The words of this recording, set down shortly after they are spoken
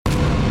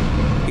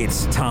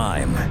It's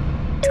time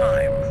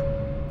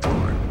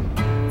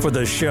for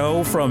the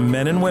show from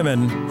men and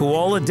women who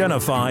all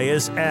identify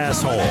as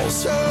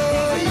assholes.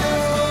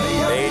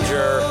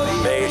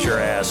 Major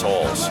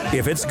assholes.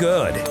 If it's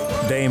good,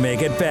 they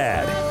make it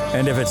bad.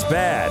 And if it's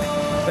bad,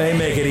 they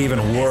make it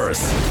even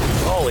worse.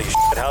 Holy shit,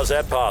 how's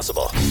that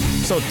possible?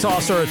 So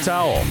toss her a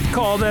towel,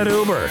 call that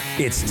Uber.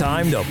 It's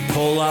time to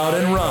pull out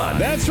and run.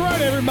 That's right,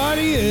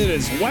 everybody. It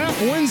is WAP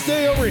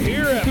Wednesday over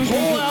here at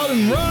Pull Out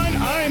and Run.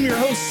 I am your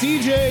host,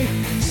 CJ.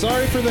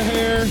 Sorry for the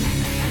hair.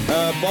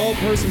 Bald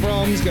person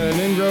problems. Got an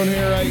ingrown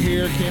hair right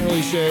here. Can't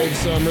really shave,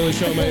 so I'm really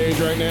showing my age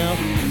right now.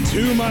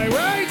 To my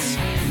right,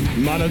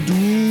 Mana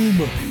Doom.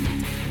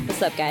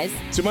 What's up, guys?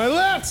 To my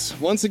left,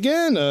 once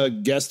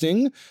again,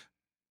 guesting.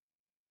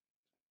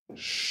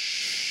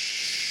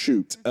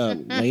 Shoot,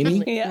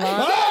 Lainey.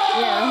 Yeah.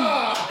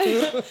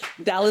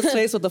 Dallas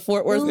face with the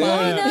Fort Worth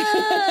line.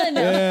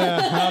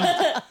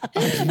 Yeah,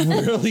 I'm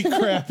really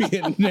crappy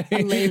at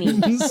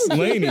names.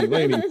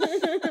 Laney.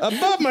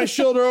 Above my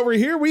shoulder over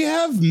here, we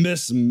have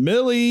Miss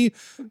Millie.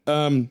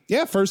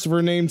 First of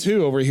her name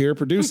too over here,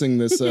 producing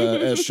this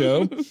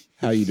show.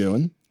 How you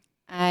doing?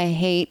 I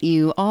hate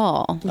you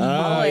all.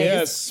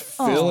 Yes,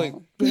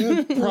 feeling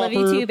proper. Love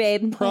you too,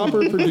 babe.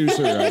 Proper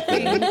producer right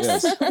there.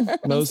 Yes,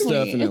 most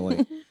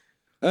definitely.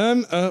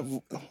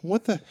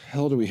 What the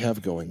hell do we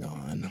have going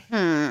on?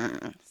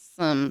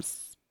 Some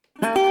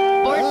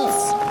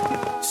sports.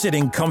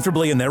 Sitting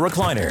comfortably in their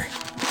recliner,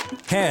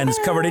 hands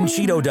covered in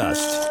Cheeto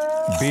dust,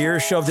 beer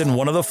shoved in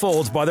one of the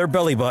folds by their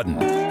belly button.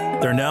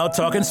 They're now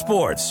talking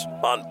sports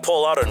on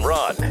Pull Out and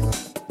Run.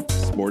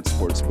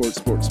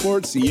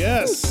 Sports.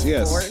 Yes.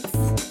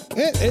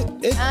 It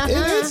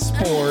is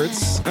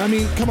sports. I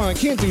mean, come on, I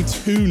can't do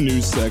two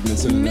news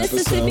segments in an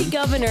Mississippi episode.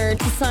 governor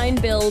to sign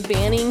bill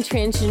banning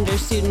transgender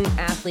student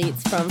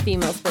athletes from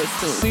female sports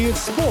teams. See,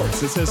 it's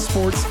sports. It says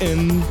sports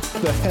in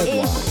the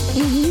headline.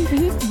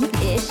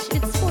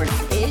 It's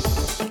sports-ish.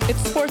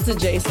 It's sports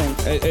adjacent.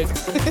 It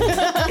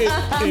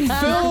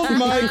filled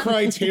my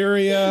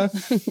criteria,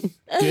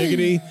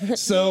 giggity,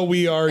 so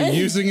we are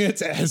using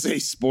it as a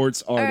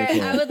sports article.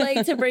 All right, I would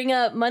like to bring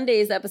up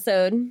Monday's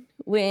episode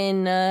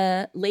when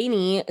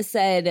Lainey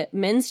said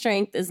men's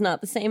strength is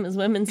not the same as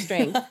women's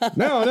strength.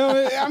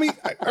 No, I mean...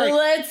 All right.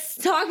 Let's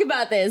talk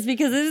about this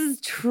because this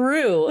is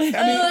true. I mean,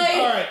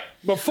 all right.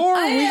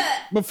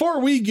 Before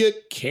we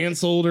get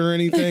canceled or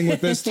anything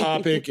with this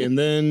topic, and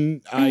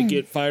then I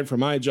get fired from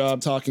my job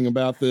talking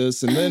about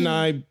this, and then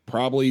I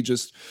probably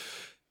just...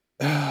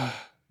 then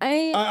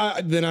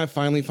I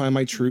finally find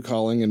my true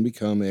calling and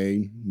become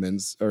a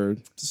men's or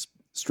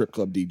strip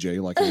club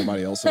DJ like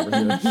everybody else over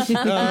here.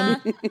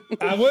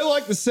 I would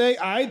like to say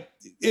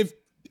if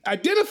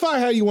identify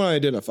how you want to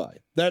identify.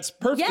 That's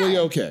perfectly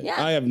okay.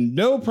 Yeah. I have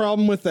no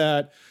problem with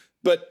that.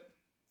 But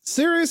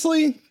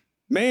seriously,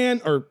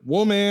 man or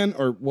woman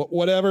or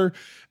whatever,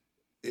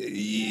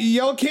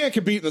 y'all can't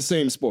compete in the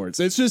same sports.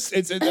 It's just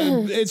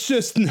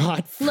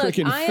not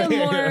freaking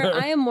fair.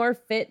 I am more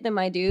fit than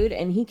my dude,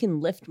 and he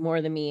can lift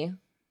more than me.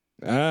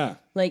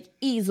 Like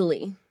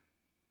easily.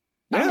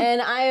 Yeah.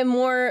 And I am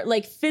more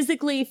like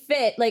physically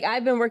fit. Like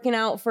I've been working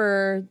out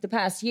for the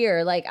past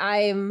year. Like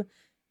I'm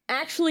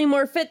actually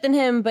more fit than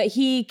him, but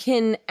he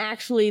can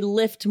actually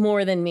lift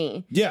more than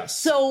me. Yes.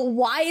 So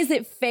why is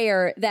it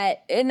fair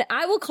that, and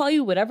I will call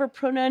you whatever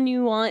pronoun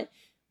you want,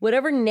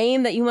 whatever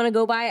name that you want to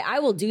go by, I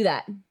will do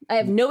that. I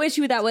have no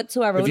issue with that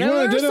whatsoever. If you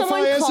want to identify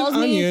as an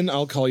onion,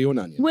 I'll call you an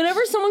onion.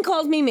 Whenever someone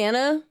calls me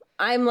Mana,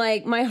 I'm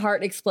like, my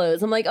heart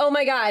explodes. I'm like, oh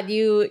my God,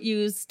 you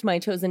used my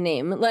chosen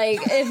name. Like,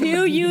 if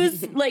you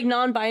use like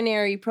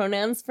non-binary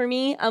pronouns for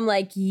me, I'm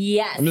like,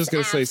 yes. I'm just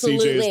going to say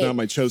CJ is not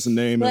my chosen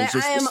name. And it's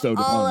just bestowed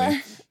upon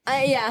me.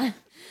 I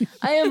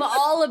am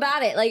all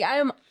about it. Like, I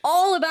am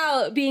all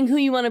about being who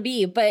you want to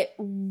be. But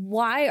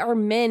why are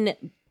men...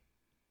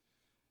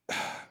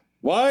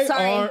 Sorry.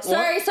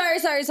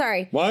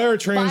 Why are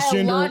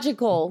transgender...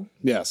 Biological.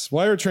 Yes.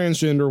 Why are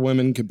transgender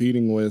women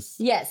competing with...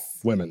 Yes.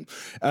 Women.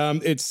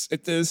 It's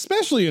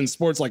especially in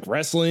sports like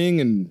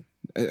wrestling and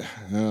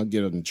I'll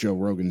get on Joe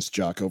Rogan's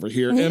jock over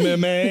here,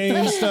 MMA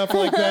and stuff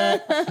like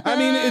that. I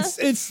mean,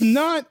 it's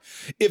not,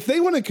 if they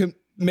want to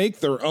make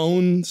their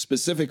own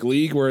specific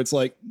league where it's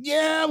like,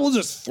 yeah, we'll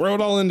just throw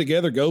it all in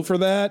together, go for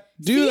that.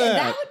 Do that.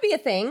 That would be a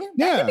thing.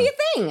 Yeah. That could be a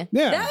thing.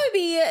 Yeah. That would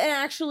be an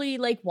actually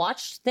like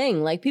watched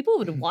thing. Like people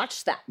would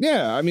watch that.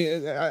 Yeah. I mean,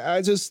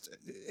 it just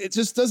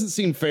doesn't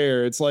seem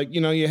fair. It's like,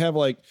 you have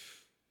like,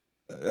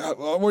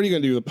 what are you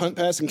going to do? The punt,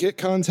 pass, and kick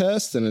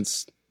contest? And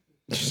it's...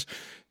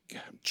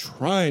 I'm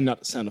trying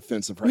not to sound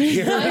offensive right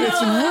here.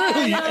 It's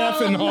really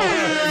effing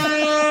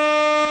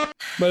hard.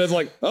 But it's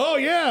like, oh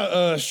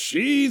yeah,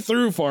 she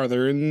threw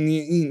farther,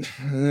 and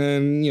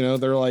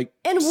they're like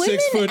and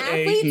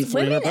 6'8" and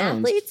 300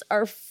 pounds. Athletes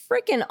are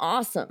freaking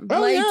awesome. Oh,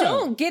 like, yeah.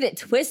 don't get it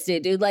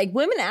twisted, dude. Like,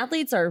 women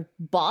athletes are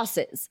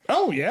bosses.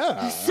 Oh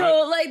yeah.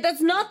 So that's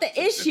not the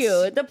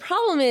issue. The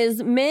problem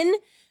is men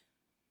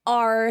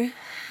are,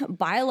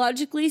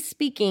 biologically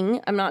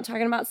speaking, I'm not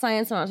talking about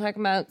science, I'm not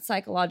talking about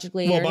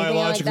psychologically. Well, or anything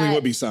biologically like that,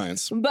 would be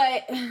science.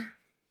 But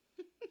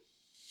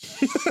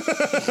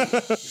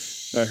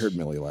I heard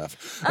Millie laugh.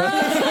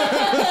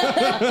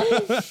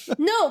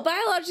 No,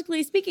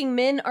 biologically speaking,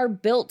 men are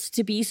built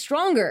to be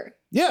stronger.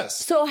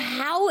 Yes. So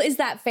how is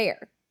that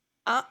fair?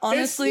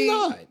 Honestly,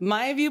 not.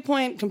 my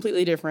viewpoint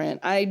completely different.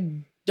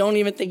 I don't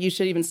even think you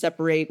should even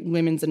separate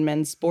women's and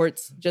men's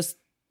sports. Just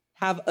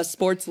have a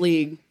sports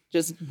league.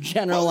 Just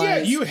generalize. Well,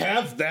 yeah, you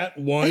have that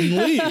one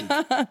league.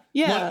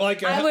 Yeah.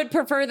 Like I would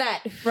prefer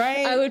that.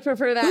 Right? I would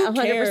prefer that Who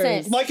 100%.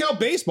 cares? like how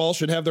baseball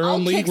should have their I'll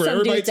own league kick where some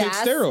everybody dude's takes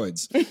ass.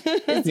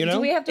 steroids. You know?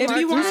 Do we have to if mark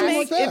you want to that? make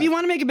like that. if you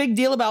want to make a big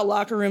deal about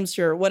locker rooms,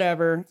 sure,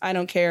 whatever. I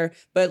don't care.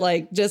 But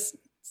like, just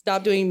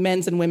stop doing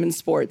men's and women's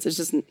sports. It's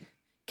just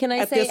Can I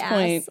at say this ass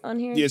point- on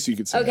here? Yes, you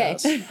could say Okay,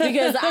 yes.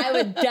 because I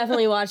would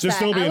definitely watch Just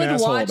that. don't be I an would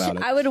asshole watch. about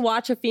it. I would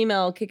watch a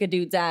female kick a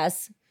dude's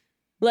ass,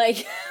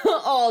 like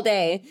all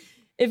day.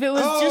 If it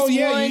was just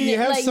one, you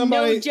have like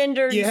somebody, no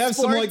gender. you have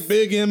some like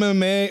big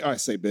MMA. I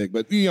say big,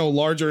 but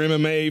larger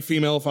MMA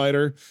female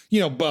fighter.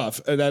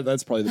 Buff.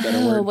 That's probably the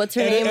better word. What's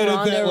her Edit name?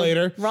 that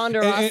later. Ronda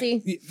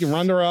Rousey.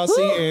 Ronda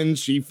Rousey, and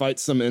she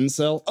fights some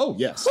incel. Oh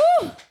yes,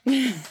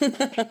 that'd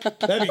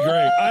be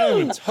great. I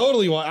would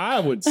totally.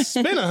 I would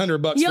spend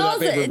 $100 for Y'all,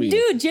 that pay-per-view.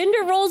 dude,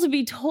 gender roles would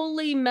be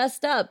totally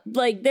messed up.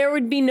 Like there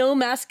would be no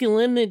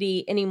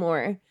masculinity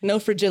anymore. no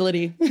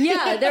fragility.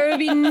 Yeah, there would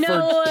be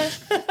no. right.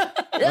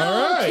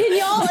 Can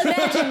y'all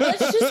imagine?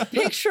 Let's just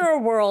picture a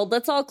world.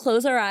 Let's all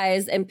close our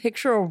eyes and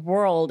picture a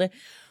world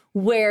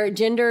where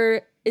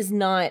gender is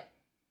not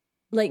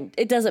like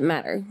it doesn't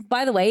matter.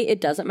 By the way,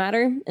 it doesn't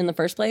matter in the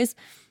first place.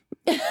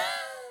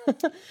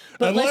 But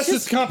Unless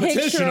it's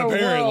competition,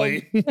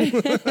 apparently.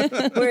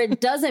 where it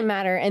doesn't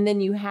matter, and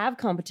then you have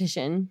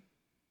competition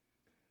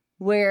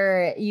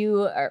where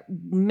you are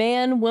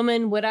man,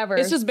 woman, whatever.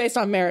 It's just based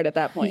on merit at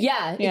that point.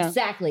 Yeah,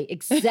 exactly.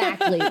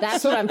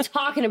 That's what I'm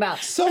talking about.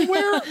 So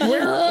where That's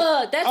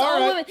all all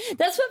right. women.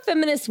 That's what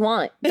feminists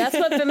want. That's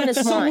what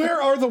feminists So want. where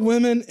are the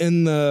women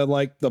in the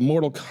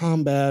Mortal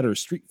Kombat or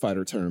Street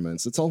Fighter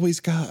tournaments? It's always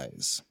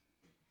guys.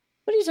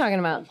 What are you talking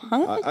about?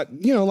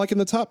 Like in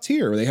the top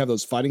tier, where they have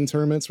those fighting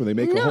tournaments where they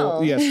make a No.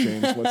 whole. Yes,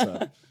 James, what's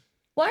up?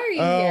 Why are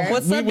you here?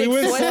 What's up, we big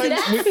went sweat? slight-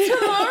 That's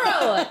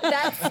tomorrow.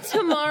 That's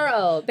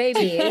tomorrow,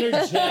 baby.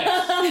 Interject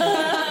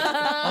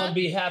on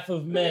behalf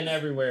of men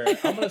everywhere.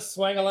 I'm gonna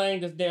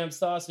swang-a-lang this damn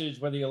sausage,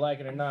 whether you like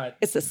it or not.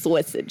 It's a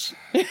sausage.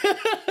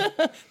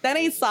 That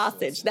ain't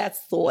sausage. That's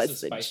This is sausage.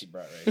 spicy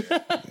brat right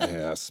here.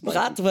 Yes.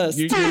 Bratwurst.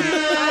 Your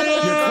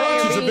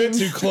crotch is a bit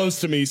too close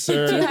to me, Do you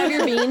sir. have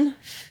your bean?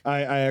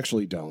 I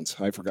actually don't.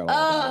 I forgot all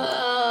about it.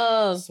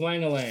 Oh,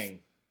 Swang-a-lang.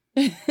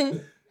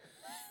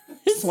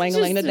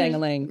 Swang-a-lang to just-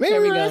 dang-a-lang. Maybe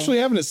There we we're go. actually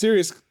having a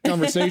serious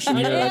conversation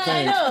here, I yeah, I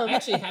think. know. I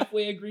actually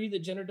halfway agree that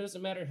gender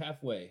doesn't matter.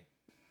 Halfway.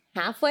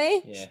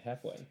 Halfway? Yeah,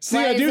 halfway. See,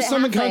 Why I is do it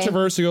something halfway?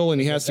 controversial, and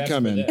he has to That's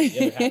come for in. them.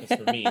 The other half is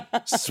for me.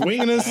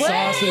 Swinging a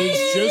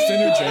sausage, just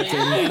interjecting.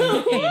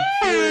 A pure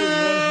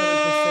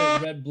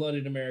 100%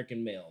 red-blooded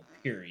American male.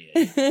 Period.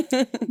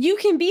 You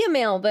can be a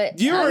male, but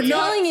You are I'm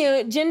not- telling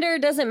you, gender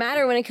doesn't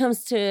matter when it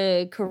comes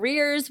to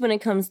careers, when it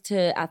comes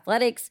to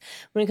athletics,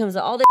 when it comes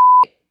to all the.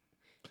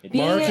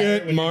 Mark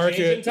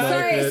it.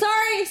 Sorry.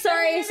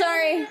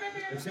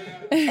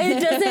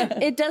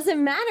 It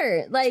doesn't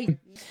matter. Like,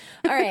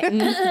 all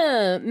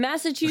right.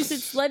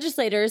 Massachusetts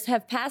legislators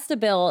have passed a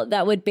bill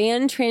that would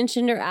ban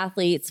transgender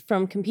athletes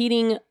from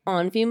competing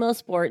on female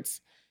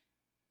sports.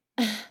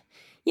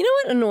 You know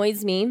what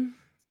annoys me?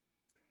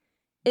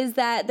 Is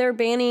that they're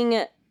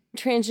banning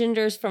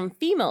transgenders from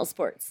female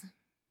sports.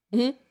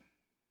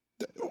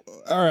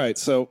 All right,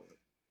 so,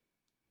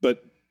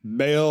 but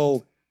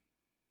male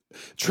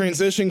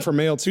transitioning from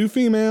male to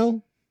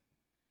female.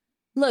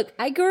 Look,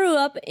 I grew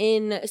up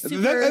in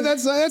super.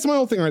 That's my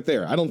whole thing right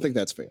there. I don't think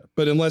that's fair.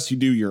 But unless you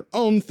do your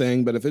own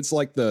thing, but if it's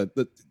like the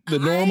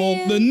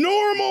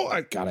normal,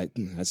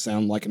 I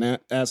sound like an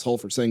asshole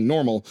for saying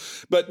normal,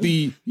 but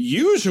the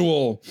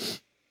usual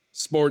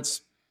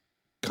sports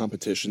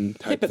competition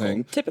type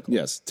thing. Typical.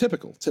 Yes,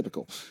 typical.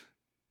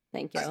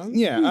 Thank you.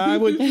 Yeah, I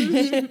would,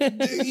 let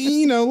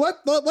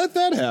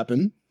that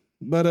happen.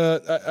 But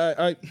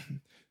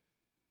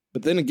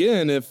but then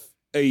again, if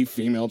a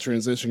female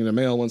transitioning to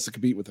male wants to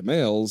compete with the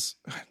males,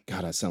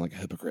 God, I sound like a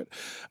hypocrite.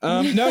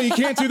 No, you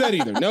can't do that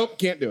either. Nope,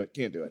 can't do it.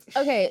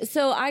 Okay,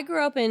 so I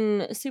grew up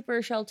in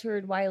super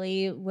sheltered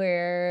Wiley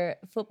where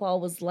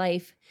football was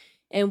life,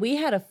 and we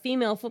had a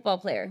female football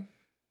player.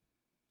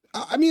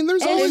 I mean,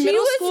 there's And always she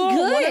middle was school,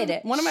 good.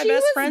 One of my She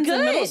best was friends in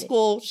middle good.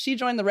 school, she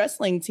joined the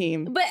wrestling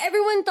team. But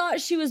everyone thought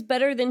she was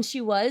better than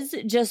she was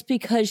just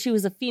because she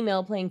was a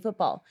female playing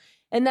football.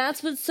 And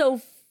that's what's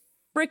so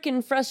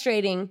freaking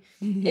frustrating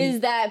is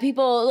that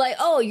people like,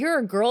 oh, you're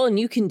a girl and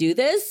you can do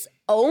this?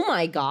 Oh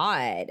my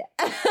God.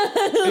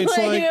 it's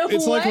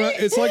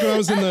like when I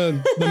was in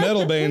the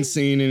metal band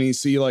scene and you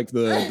see like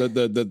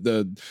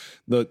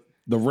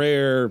the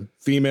rare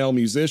female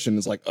musician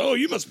is like, oh,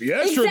 you must be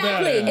extra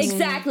badass.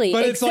 Exactly.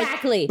 But it's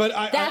like- but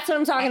that's what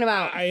I'm talking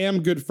about. I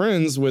am good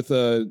friends with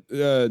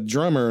a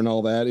drummer and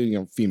all that,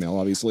 female,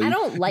 obviously. I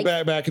don't like-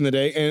 back in the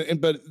day, and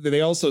but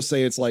they also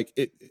say it's like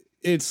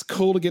it's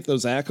cool to get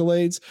those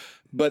accolades,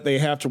 but they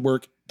have to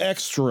work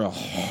extra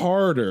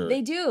harder.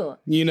 They do.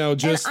 You know,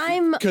 just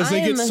And because they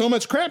get I'm- so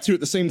much crap too at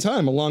the same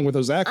time, along with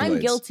those accolades. I'm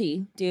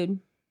guilty, dude.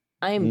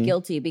 I am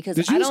guilty because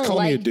Did you I just don't call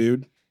like. me a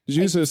dude? Did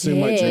you just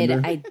assume my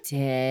gender? I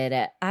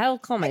did. I'll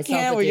call myself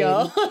Can't a we dude.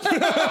 go?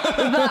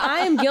 But I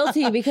am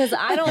guilty because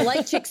I don't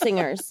like chick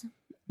singers.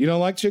 You don't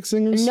like chick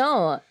singers?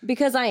 No,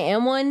 because I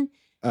am one.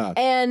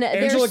 And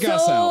Angela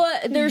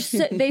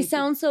they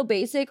sound so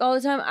basic all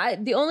the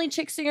time. The only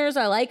chick singers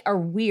I like are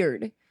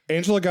weird.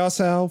 Angela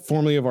Gossow,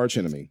 formerly of Arch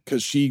Enemy,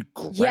 because she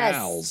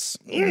growls.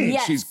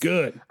 Yes. She's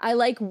good. I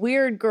like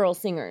weird girl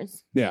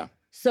singers. Yeah.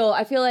 So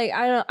I feel like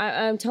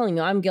I'm telling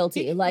you, I'm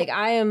guilty. Like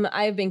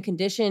I've been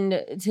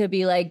conditioned to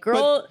be like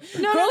girl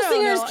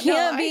singers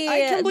can't be.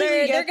 I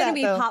completely They're get going to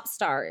be that, though. pop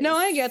stars. No,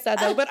 I get that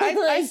though, but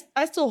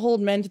I still hold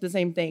men to the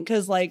same thing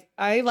because like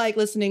I like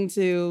listening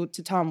to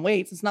Tom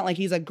Waits. It's not like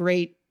he's a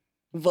great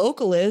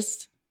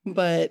vocalist,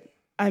 but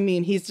I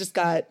mean he's just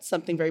got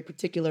something very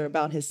particular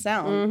about his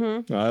sound.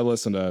 Mm-hmm. I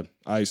listen to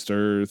Iced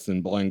Earth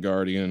and Blind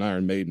Guardian and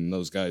Iron Maiden.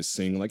 Those guys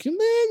sing like. See,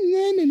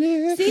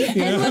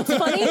 and what's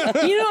funny,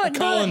 you know,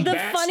 Calling the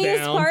bats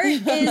funniest down. part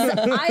is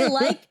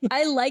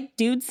I like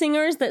dude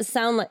singers that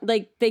sound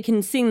like they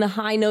can sing the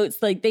high notes,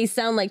 like they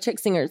sound like chick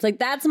singers. Like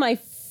that's my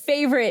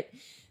favorite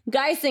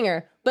guy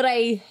singer. But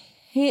I've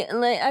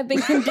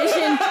been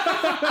conditioned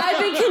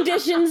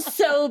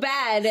so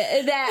bad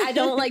that I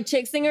don't like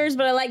chick singers,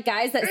 but I like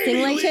guys that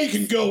sing like Lee chicks.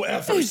 can go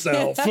F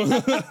herself.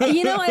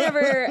 You know, I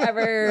never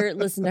ever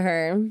listened to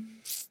her.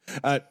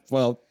 I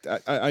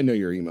know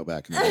you're emo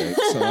back in the day,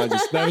 so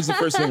that was the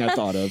first thing I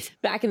thought of.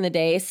 Back in the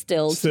day,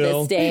 still to Still?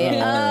 this day.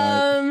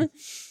 All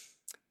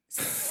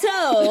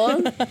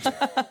So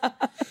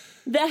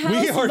the House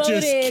We are voted.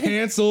 just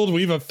canceled.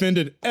 We've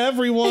offended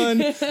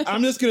everyone.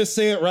 I'm just going to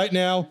say it right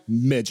now.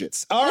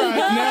 Midgets. All right,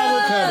 now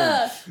we're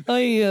covered. Oh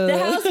yeah. The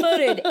House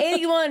voted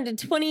 81 to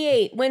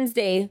 28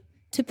 Wednesday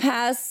to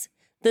pass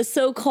the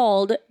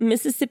so-called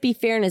Mississippi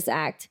Fairness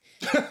Act.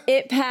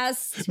 It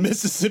passed.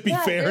 Mississippi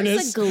Yeah, there's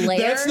fairness. a glare.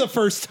 That's the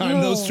first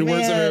time those two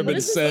words have man. ever What been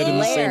is this said in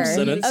the same glare?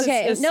 sentence.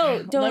 Okay,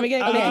 no, don't. Let me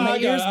get okay. my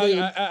ears bleed.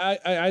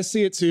 I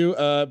see it too,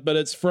 but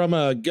it's from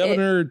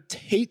Governor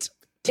Tate.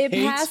 It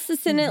passed the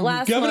Senate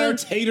last Governor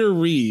month. Tater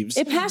Reeves.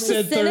 It passed the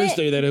said Senate.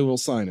 Thursday that he will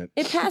sign it.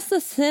 It passed the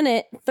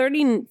Senate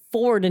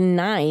 34 to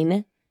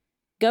 9.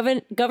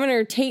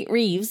 Governor Tate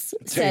Reeves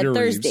said Tater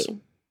Thursday. Reeves.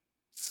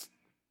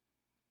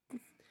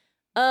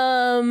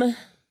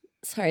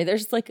 Sorry,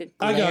 there's like a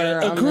I got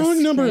glare it. A on the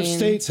growing number of screen.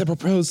 states have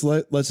proposed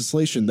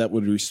legislation that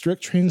would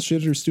restrict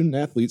transgender student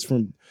athletes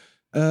from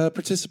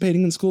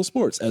participating in school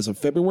sports. As of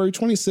February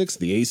 26th,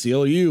 the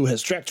ACLU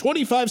has tracked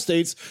 25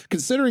 states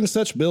considering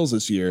such bills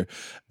this year,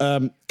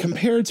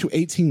 compared to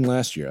 18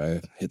 last year.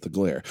 I hit the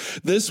glare.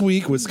 This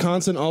week,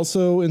 Wisconsin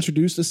also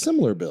introduced a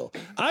similar bill.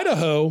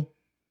 Idaho,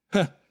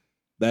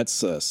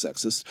 that's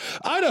sexist.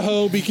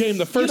 Idaho became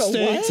the first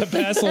state to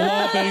pass a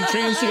law banning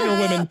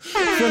transgender women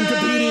from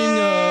competing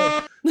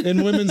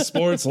in women's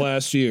sports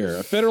last year.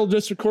 A federal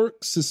district court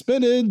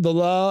suspended the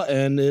law,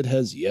 and it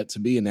has yet to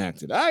be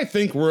enacted. I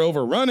think we're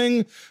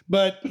overrunning,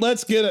 but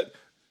let's get it.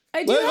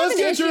 I do have Let's an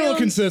get issue. general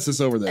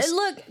consensus over this.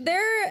 Look,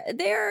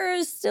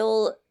 they're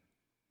still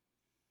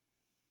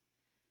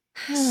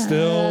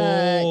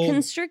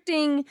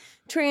constricting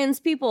trans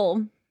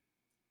people.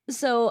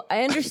 So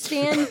I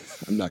understand.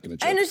 I'm not going to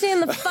joke. I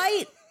understand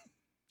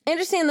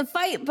the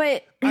fight.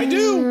 But I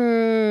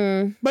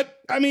do. But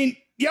I mean,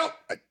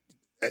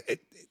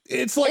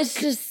 it's like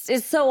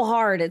it's so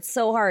hard. It's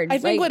so hard. I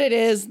think what it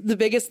is, the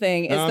biggest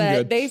thing is I'm that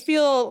good. they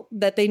feel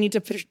that they need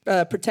to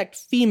protect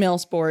female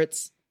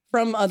sports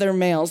from other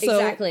males. So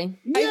Exactly.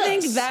 I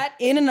think that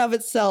in and of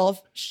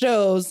itself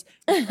shows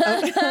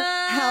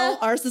how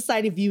our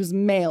society views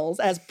males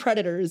as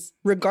predators,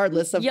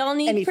 regardless of Y'all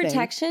need anything.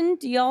 protection?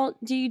 Do you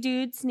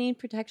dudes need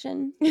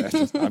protection?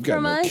 I've got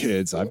From no us?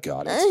 kids. I've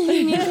got it.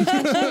 You need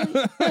protection?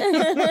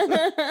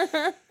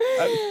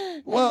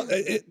 Well,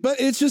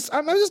 but it's just,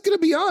 I'm just going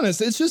to be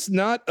honest. It's just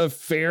not a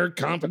fair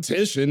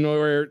competition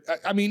where,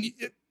 I mean,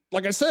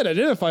 like I said,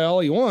 identify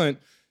all you want,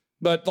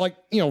 but like,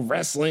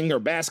 wrestling or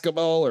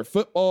basketball or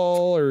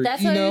football or,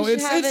 That's why we should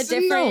have a no,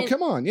 different-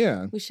 come on.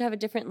 Yeah. We should have a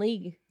different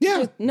league.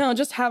 Yeah.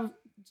 Just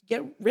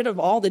get rid of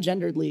all the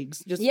gendered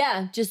leagues. Just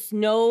Yeah, just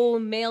no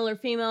male or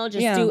female.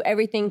 Just Yeah. do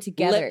everything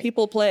together. let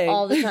people play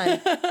all the time.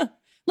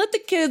 Let the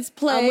kids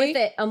play. I'm with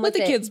it. Let the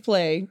kids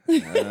play.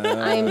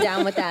 I am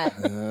down with that.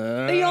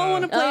 They all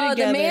want to play Oh,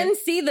 together.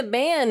 the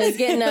man is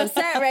getting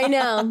upset right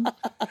now.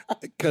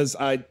 Because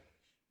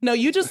No,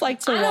 you just like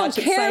to I watch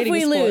don't care if exciting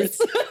we sports.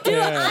 lose. Dude,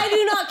 Yeah. I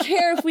do not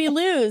care if we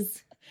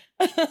lose.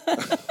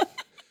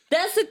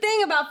 That's the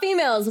thing about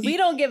females. We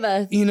don't give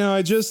a.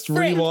 I just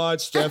Frick.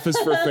 rewatched F is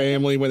for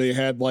Family when they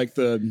had like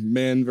the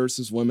men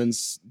versus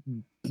women's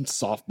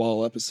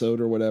softball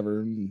episode or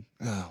whatever.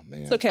 Oh,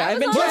 man. It's okay. I've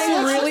been I was on trying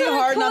a- really I was on a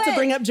hard not to co-ed.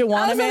 bring up I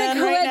Joanna was Man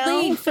in a right co-ed now.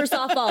 league for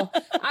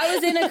softball. I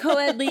was in a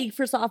co-ed league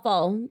for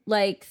softball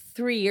like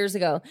 3 years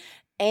ago.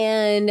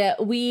 And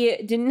we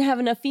didn't have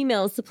enough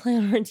females to play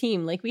on our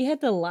team. Like we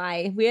had to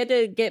lie. We had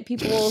to get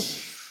people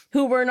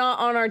who were not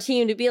on our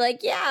team to be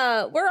like,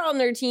 yeah, we're on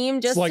their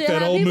team. Just It's like to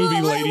that have old people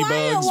movie like,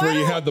 Ladybugs why where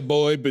you don't- had the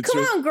boy, but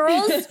Come on,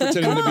 girls.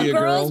 pretending Come to on, be a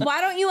girls. girl.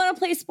 Why don't you want to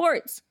play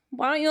sports?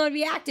 Why don't you want to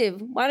be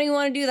active? Why don't you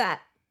want to do that?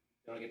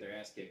 Don't get their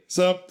ass kicked.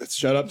 So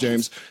shut up,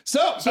 James.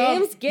 So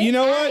James, get you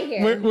know outta what?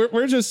 here.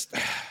 We're just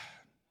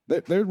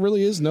there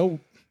really is no.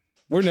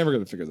 We're never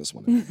going to figure this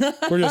one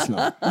out. We're just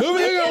not.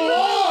 Moving it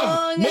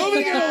along.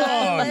 Moving it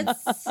along.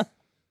 Let's,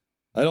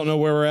 I don't know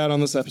where we're at on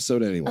this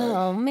episode anyway.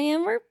 oh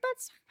man,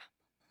 let's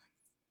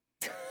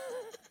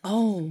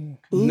Oh.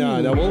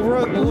 No, we'll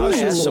How rush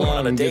to ask this someone along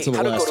on a and get date, to the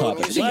how to last go to a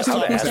topic. museum, Last how to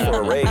topic's ask out.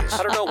 for a raise,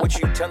 how to know which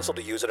utensil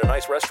to use at a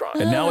nice restaurant.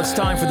 And now it's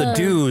time for the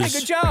do's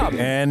Good job.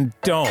 and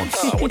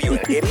don'ts. What are you, an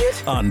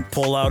idiot? On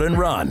Pull Out and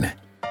Run.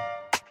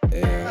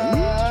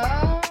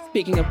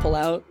 Speaking of pull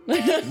out.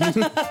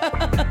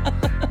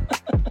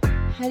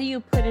 How do you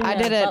put in? I a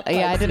did butt it.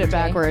 Yeah, plug, I did it CJ?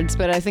 backwards,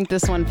 but I think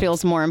this one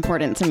feels more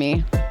important to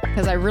me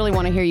because I really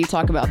want to hear you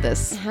talk about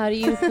this. How do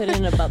you put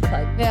in a butt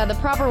plug? Yeah, the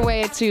proper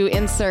way to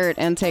insert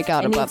and take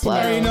out I a need butt to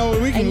plug. know. You know,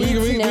 we I need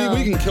to know.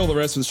 can kill the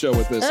rest of the show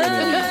with this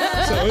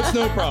anyway. So it's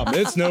no problem.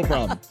 It's no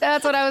problem.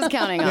 That's what I was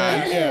counting on.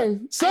 Yeah.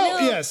 So,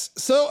 yes.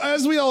 So,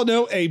 as we all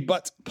know, a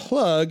butt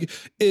plug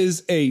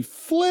is a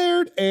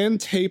flared and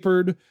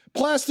tapered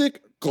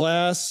plastic,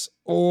 glass,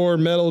 or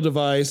metal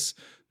device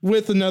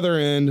with another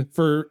end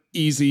for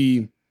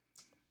easy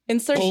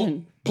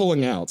Insertion.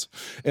 pulling out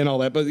and all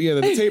that. But yeah,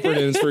 the tapered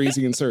end is for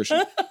easy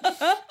insertion.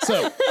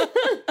 So,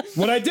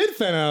 what I did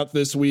find out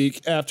this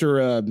week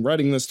after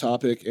writing this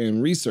topic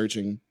and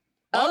researching,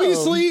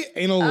 obviously,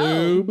 anal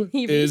lube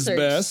he is researched.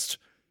 best.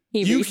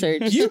 He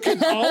researched. You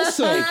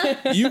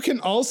can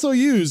also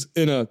use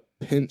in a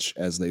pinch,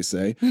 as they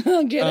say.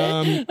 Get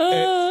it?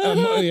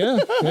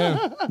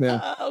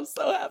 Yeah. I'm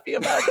so happy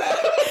about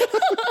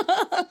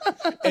that.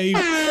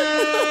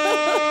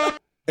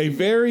 A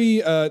very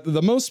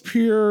the most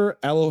pure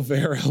aloe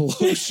vera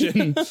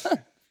lotion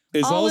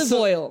is Olive also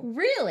oil.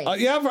 Really?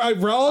 olive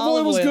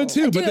oil was oil. good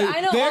too, but Dude,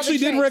 I know they all actually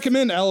the did tricks.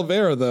 recommend aloe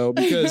vera though,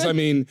 because I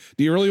mean,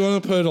 do you really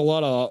want to put a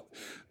lot of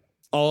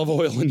olive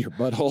oil in your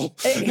butthole?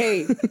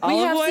 Hey, have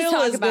olive to oil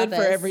talk is about good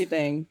for this.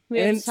 everything. We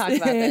have to talk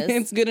about this.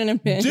 It's good in a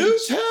pinch. Do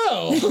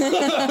tell.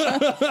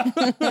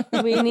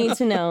 We need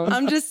to know.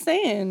 I'm just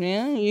saying,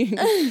 man.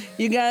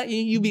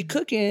 You be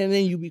cooking and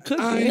then you be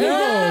cooking. I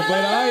know,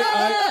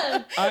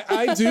 but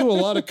I do a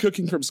lot of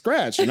cooking from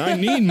scratch, and I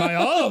need my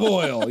olive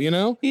oil. You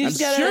know, You I'm just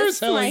gotta sure as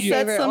hell I my use.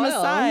 favorite set some oil.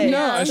 aside.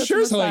 No, I Set sure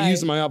some as hell I aside.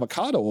 use my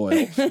avocado oil.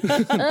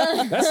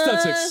 That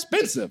stuff's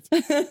expensive.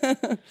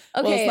 Okay,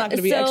 it's not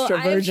gonna be so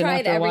extra virgin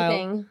I've tried after a while.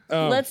 everything.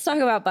 Oh. Let's talk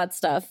about butt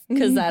stuff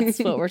because that's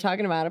what we're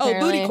talking about. Oh,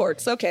 Apparently. booty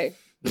corks. Okay.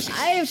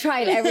 I have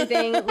tried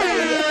everything.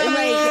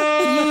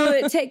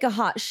 like you take a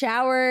hot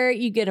shower,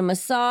 you get a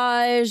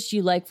massage,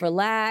 you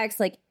relax,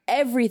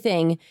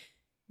 everything.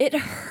 It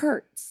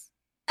hurts.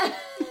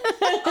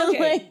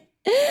 Okay.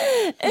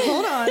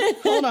 Hold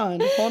on.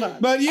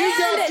 But you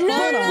got No,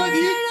 but, no, but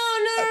you,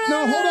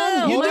 no, hold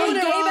on. You're My doing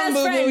it gay wrong, best boo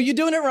boo. friend- You're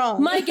doing it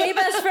wrong. My gay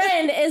best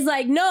friend is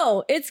like,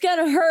 no, it's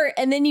gonna hurt,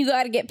 and then you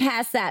got to get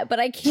past that. But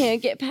I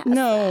can't get past.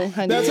 no,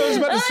 honey. That's what I was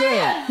about to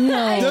say.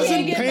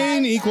 Doesn't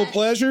pain equal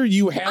pleasure?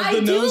 You have I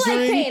the do nose like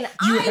ring. pain.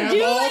 You I have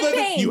do all like the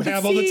pain. you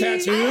have all the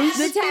tattoos.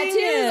 The tattoos.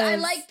 I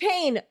Yes. like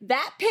pain.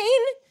 That pain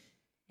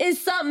is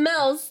something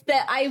else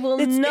that I will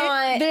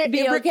not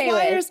be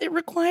okay with. It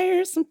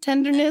requires some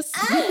tenderness,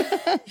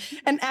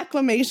 an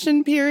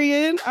acclimation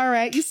period. All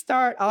right, you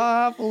start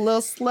off a little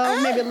slow,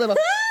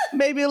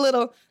 maybe a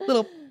little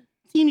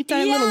teeny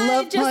tiny little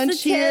love just the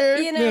punch tip, here,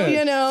 you know.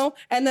 you know,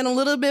 and then a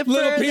little bit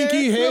Little further.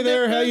 pinky, hey little bit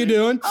there, how you further.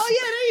 doing? Oh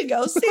yeah, there you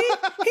go. See,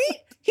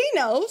 he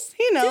knows.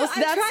 He knows.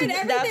 Dude, I've tried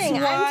everything.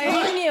 I'm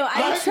telling you, I've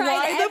that's tried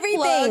why the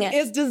everything. plug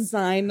is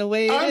designed the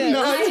way it I'm is.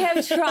 not- I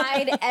have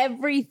tried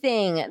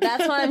everything.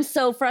 That's why I'm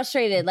so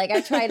frustrated.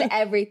 I've tried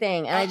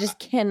everything, and I just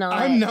cannot.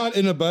 I'm not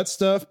into butt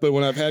stuff, but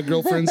when I've had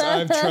girlfriends,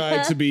 I've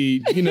tried to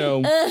be,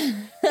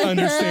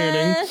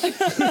 understanding.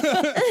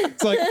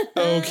 It's like,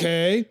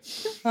 okay.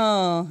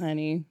 Oh,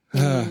 honey.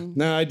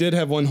 Now, I did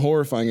have one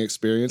horrifying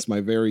experience. My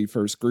very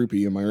first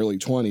groupie in my early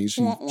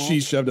 20s,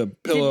 she shoved a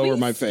pillow Did we over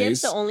my skip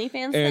face. the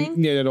OnlyFans And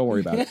thing? yeah, don't worry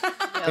about it.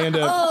 And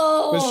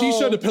but she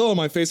shoved a pillow on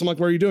my face. I'm like,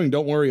 what are you doing?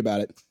 Don't worry about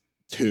it.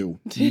 2.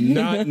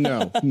 Not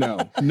no.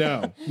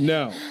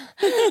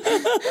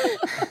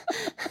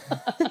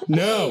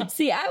 No.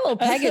 See, I will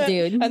peg a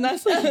dude. And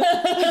that's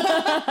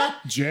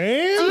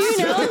James?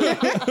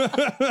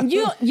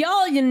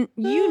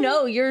 You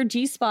know your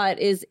G spot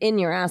is in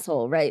your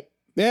asshole, right?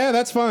 Yeah,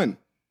 that's fine.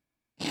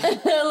 he's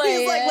like,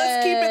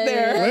 let's keep it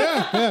there.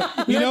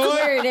 Yeah. You know That's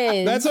what? where it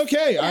is. That's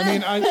okay. I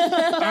mean,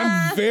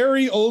 I'm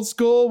very old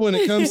school when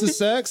it comes to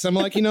sex. I'm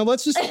like,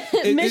 let's just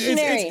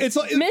Missionary. It's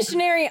like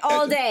Missionary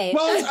all day.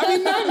 Well, I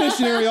mean, not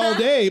missionary all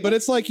day, but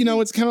it's like,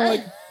 it's kind of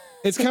like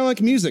It's kind of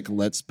like music.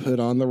 Let's put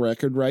on the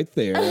record right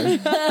there.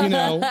 You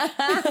know,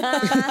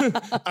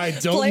 I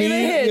don't Play need. the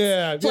hits.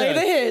 Yeah, Play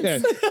the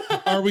hits.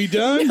 Yeah. Are we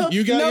done?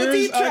 You got no yours.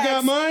 deep I got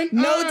tracks. mine.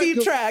 No All right, deep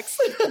cool. tracks.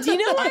 Do you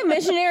know why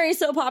Missionary is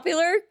so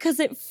popular? Because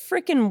it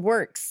freaking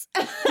works.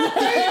 Thank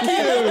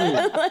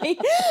you. Like,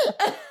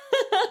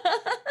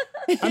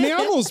 I mean, I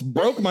almost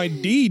broke my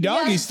D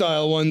doggy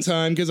style one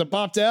time because I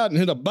popped out and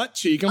hit a butt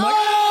cheek. I'm like,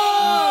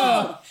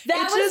 that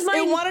It was my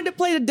it wanted to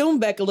play the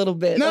Doombeck a little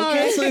bit. no,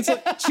 okay? it's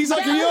like, she's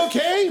like, are you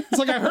okay? It's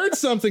like, I heard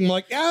something. I'm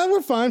like, yeah,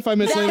 we're fine. 5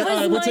 minutes that later, was all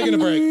right, we're my taking a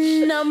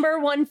break. number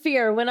one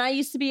fear when I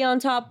used to be on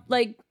top.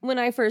 Like when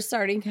I first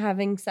started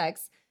having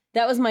sex,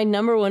 that was my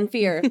number one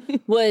fear.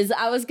 Was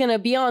I was gonna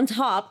be on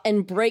top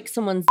and break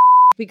someone's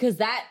because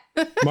that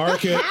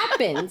Mark it.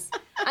 happens.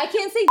 I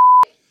can't say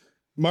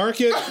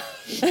Mark it. I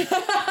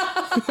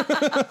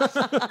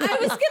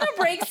was gonna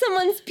break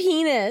someone's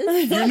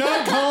penis. You're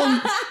not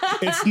calling.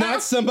 It's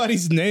not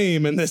somebody's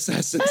name in this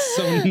essence,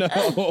 so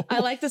no. I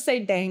like to say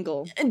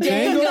dangle.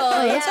 Dangle,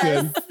 Oh, that's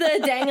yes, good. the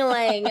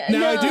dangling.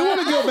 Now I do want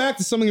to go back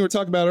to something you were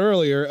talking about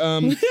earlier.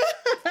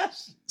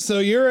 So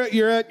you're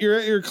at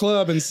your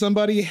club and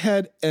somebody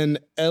had an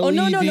LED. Oh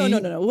no!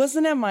 It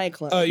wasn't at my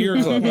club.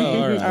 Your club.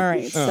 Oh, all right. All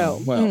right.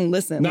 So well,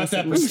 listen. not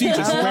that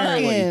prestigious, I walk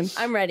apparently. in.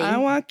 I'm ready. I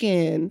walk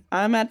in.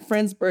 I'm at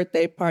friend's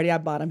birthday party. I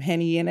bought him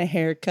Henny and a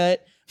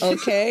haircut.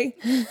 Okay.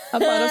 I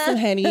bought him some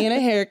Henny and a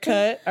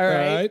haircut. All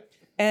right.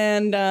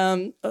 And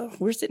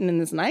we're sitting in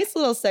this nice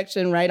little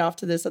section right off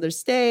to this other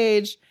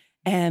stage.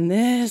 And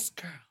this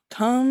girl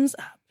comes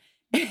up.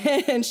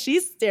 And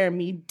she's staring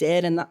me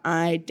dead in the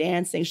eye,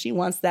 dancing. She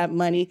wants that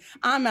money.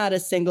 I'm out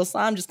of single, so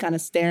I'm just kind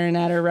of staring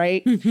at her,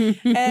 right?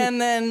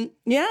 And then,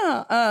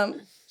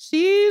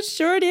 she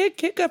sure did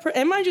kick up her.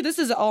 And mind you, this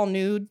is an all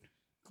nude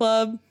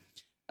club.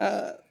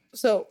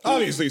 So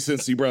Obviously,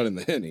 since you brought in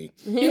the Henny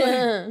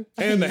Yeah.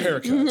 and the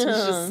haircuts.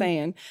 just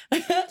saying.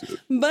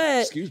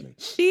 But Excuse me.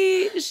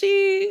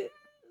 she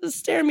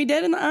staring me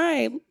dead in the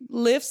eye,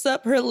 lifts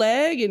up her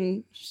leg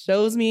and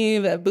shows me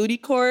that booty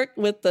cork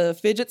with the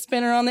fidget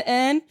spinner on the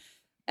end.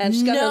 And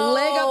she's got her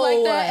leg up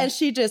like that, and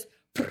she just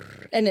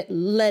and it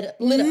lit up.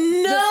 No!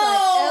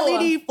 Just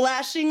like LED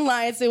flashing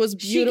lights. It was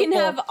She beautiful.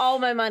 can have all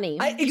my money.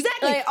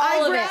 Exactly. Like,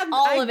 all of it,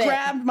 all of it. I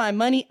grabbed my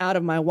money out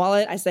of my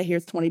wallet. I said,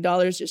 "Here's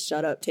 $20. Just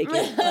shut up. Take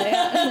it.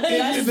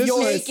 That's This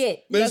yours." Take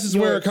it. This That's is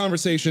where a yours.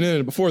 conversation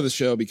ended before the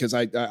show because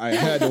I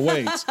had to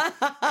wait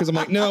because I'm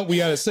like, no, we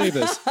got to save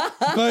this.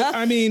 But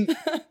I mean,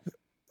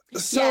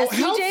 so Yeah,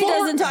 how CJ far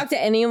doesn't talk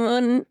to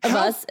anyone of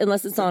us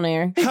unless it's on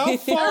air. how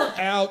far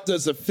out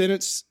does a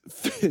fidget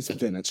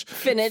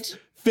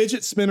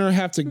spinner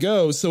have to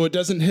go so it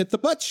doesn't hit the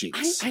butt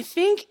cheeks? I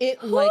think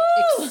it like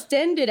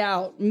extended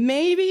out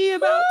maybe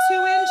about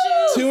 2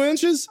 inches. 2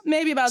 inches?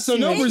 Maybe about So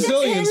 2 no inches.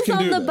 Brazilians can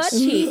on do the this. butt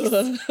cheeks.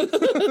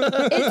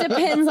 It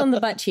depends on the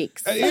butt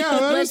cheeks. Yeah,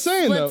 I'm just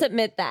saying Let's though.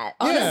 admit that.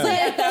 Honestly,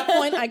 at that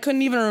point, I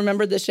couldn't even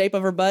remember the shape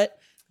of her butt.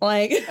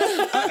 Like,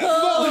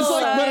 Well, it's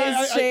like,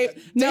 but size, shape.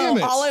 damn No,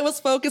 it. all I was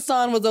focused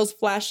on was those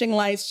flashing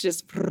lights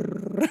just.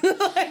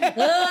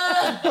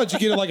 What, you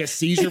get like a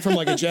seizure from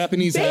like a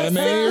Japanese anime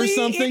or Basically,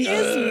 something? It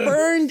is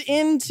burned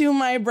into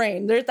my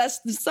brain. There's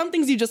some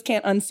things you just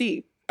can't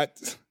unsee.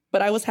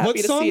 But I was happy What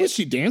to song see was it.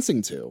 she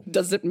dancing to?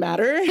 Does it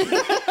matter?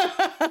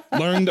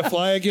 Learn to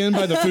Fly Again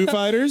by the Foo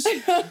Fighters?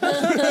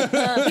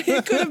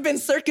 It could have been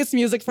circus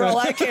music for all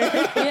I care.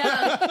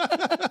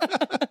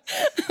 Yeah.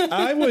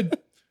 I would,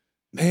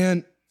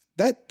 man,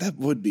 that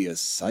would be a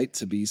sight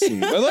to be seen.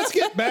 But let's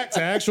get back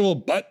to actual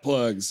butt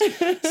plugs.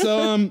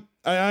 So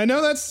I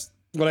know that's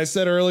what I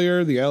said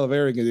earlier, the aloe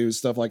vera can do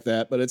stuff like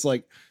that, but it's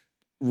like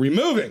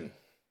removing.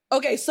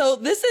 Okay, so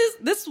this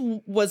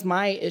was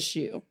my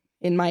issue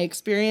in my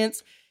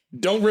experience.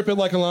 Don't rip it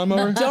like a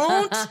lawnmower.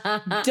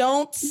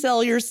 Don't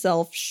sell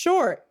yourself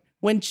short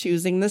when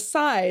choosing the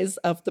size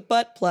of the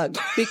butt plug,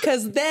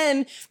 because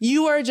then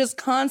you are just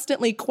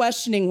constantly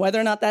questioning whether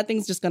or not that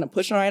thing's just going to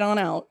push right on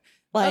out.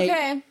 Like,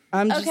 Okay.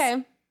 I'm just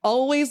Okay.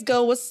 always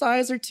go with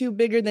size or two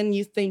bigger than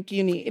you think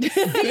you need.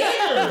 See,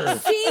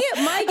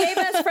 my gay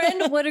best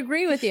friend would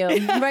agree with you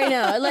right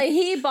now. Like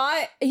he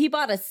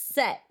bought a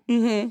set.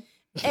 Mm-hmm.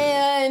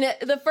 And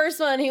the first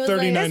one, he was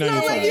like, $39.95. "It's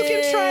not Like you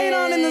can try it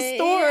on in the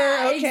store,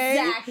 Yeah, okay?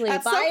 Exactly.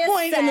 At Buy some a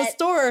point in the set,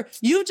 store,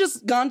 you've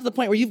just gone to the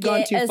point where you've gone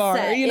Get too a far.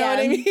 set, You know what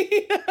I yeah.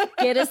 mean?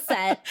 Get a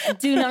set.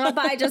 Do not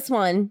buy just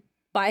one.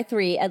 Buy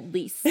 3 at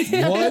least. What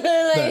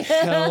the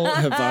hell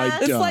have I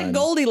done? It's like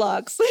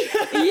Goldilocks.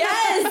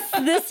 Yes,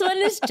 this one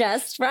is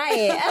just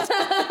right.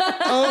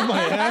 Oh,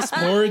 my ass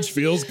porridge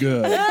feels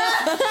good.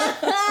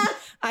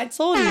 I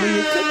told you when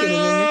you're cooking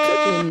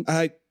and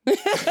then you're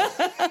cooking.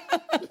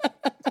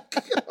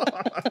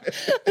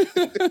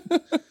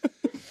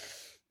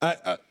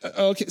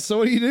 Okay, so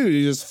what do?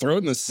 You just throw it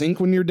in the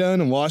sink when you're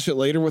done and wash it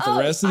later with the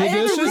rest of the I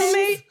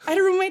dishes? had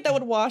a roommate that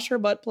would wash her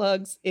butt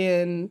plugs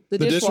in the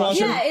The dishwasher.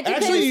 dishwasher? Yeah, it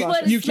depends Actually,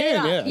 what it's you made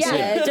can, out. yes, Yeah,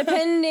 yeah.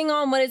 depending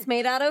on what it's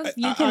made out of,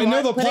 you can I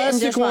know the put it in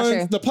plastic dishwasher.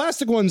 ones. The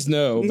plastic ones,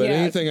 no, but Yeah.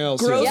 anything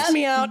else, Grossed yes.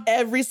 me out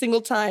every single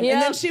time. Yeah.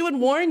 And then she would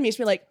warn me. She'd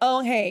be like, "Oh,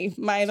 hey,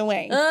 by the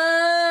way,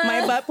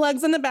 my butt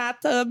plug's in the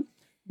bathtub.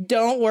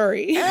 Don't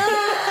worry.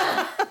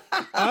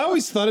 I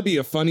always thought it'd be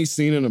a funny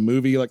scene in a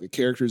movie, like the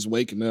character's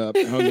waking up,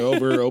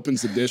 hungover,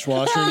 opens the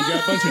dishwasher, and you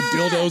got a bunch of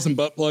dildos and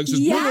butt plugs.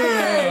 Just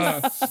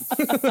Yes,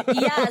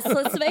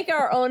 let's make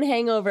our own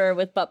hangover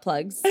with butt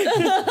plugs.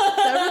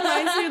 That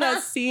reminds me of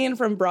that scene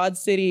from Broad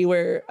City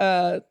where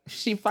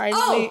she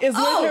finally is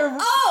with her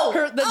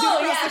the dude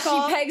yeah,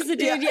 she pegs the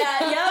dude.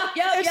 Yeah,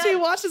 yep. and she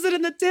washes it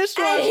in the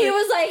dishwasher. And he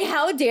was like,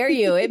 "How dare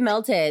you?" It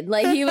melted.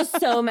 Like he was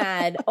so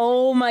mad.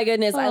 Oh my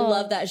goodness, I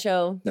love that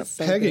show. Now,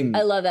 pegging.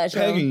 I love that show.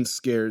 Pegging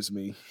scares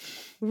me.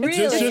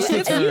 Really? just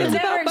the term. You've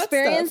never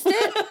experienced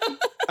it?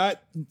 I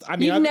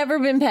mean, You've never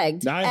been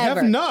pegged. I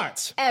ever. have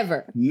not.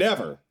 Ever.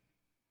 Never.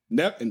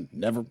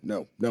 Never.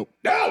 No.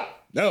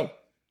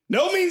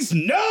 No means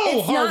no,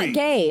 It's Harvey. not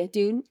gay,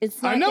 dude. It's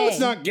not I know gay. it's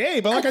not gay,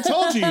 but like I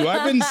told you,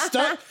 I've been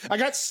stuck. I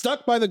got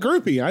stuck by the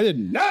groupie. I did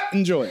not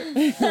enjoy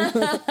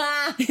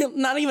it.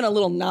 Not even a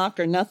little knock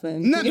or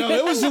nothing. No,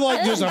 it was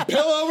like just a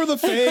pillow over the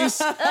face.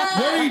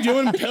 What are you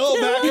doing? Pillow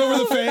back over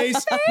the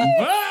face.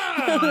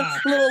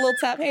 little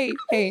tap. Hey,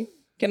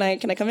 can I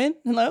come in?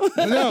 Hello?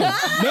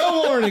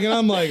 No warning. And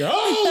I'm like,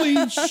 holy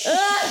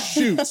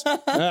shoot.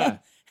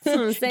 That's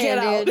what I'm saying, Get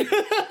out. dude.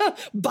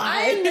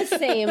 Bye. I'm the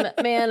same,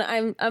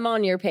 man. I'm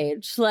on your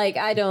page. Like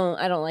I don't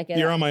like it.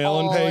 You're on my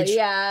Ellen Oh, page?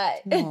 Yeah.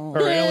 Or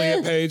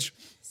Elliot page.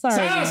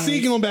 Sorry. See,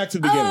 going back to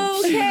the beginning.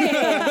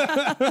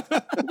 Okay.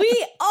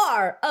 We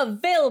are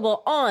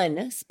available on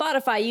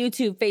Spotify,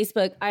 YouTube,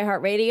 Facebook,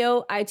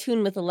 iHeartRadio,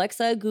 iTunes with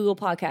Alexa, Google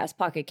Podcasts,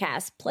 Pocket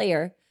Cast,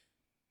 Player,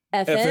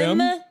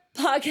 FM,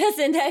 Podcast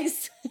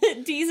Index,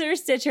 Deezer,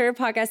 Stitcher,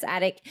 Podcast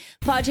Addict,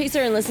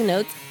 Podchaser, and Listen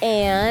Notes,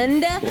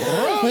 and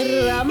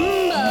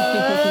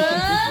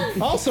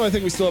Rumba. Also, I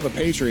think we still have a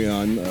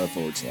Patreon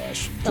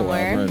 /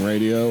 Somewhere.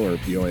 Radio or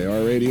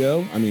POAR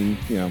Radio. I mean,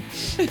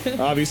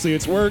 obviously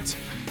it's worked.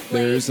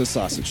 There's a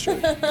sausage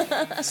shirt.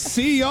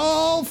 See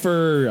y'all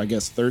for, I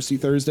guess, Thirsty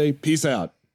Thursday. Peace out.